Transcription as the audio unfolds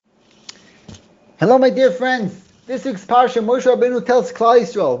Hello, my dear friends. This week's parsha, Moshe Rabbeinu tells Klal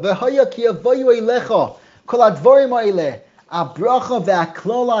Yisrael, "V'haya ki avoyu eilecha kol advarim ha'eleh abracha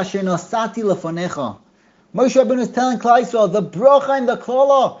ve'aklola asher nosati lefonecha." Moshe Rabbeinu is telling Klal Yisrael, the bracha and the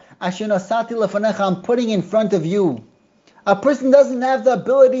klola asher nosati lefonecha, I'm putting in front of you. A person doesn't have the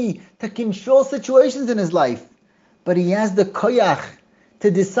ability to control situations in his life, but he has the koyach to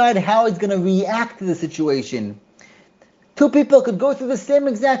decide how he's going to react to the situation. Two people could go through the same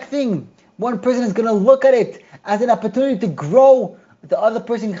exact thing. One person is going to look at it as an opportunity to grow. The other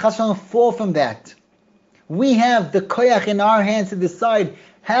person can fall from that. We have the koyach in our hands to decide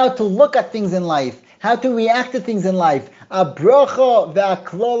how to look at things in life, how to react to things in life. Abracha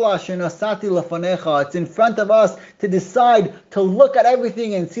ve'aklola shenosati lefonecha. It's in front of us to decide to look at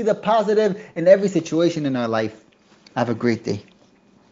everything and see the positive in every situation in our life. Have a great day.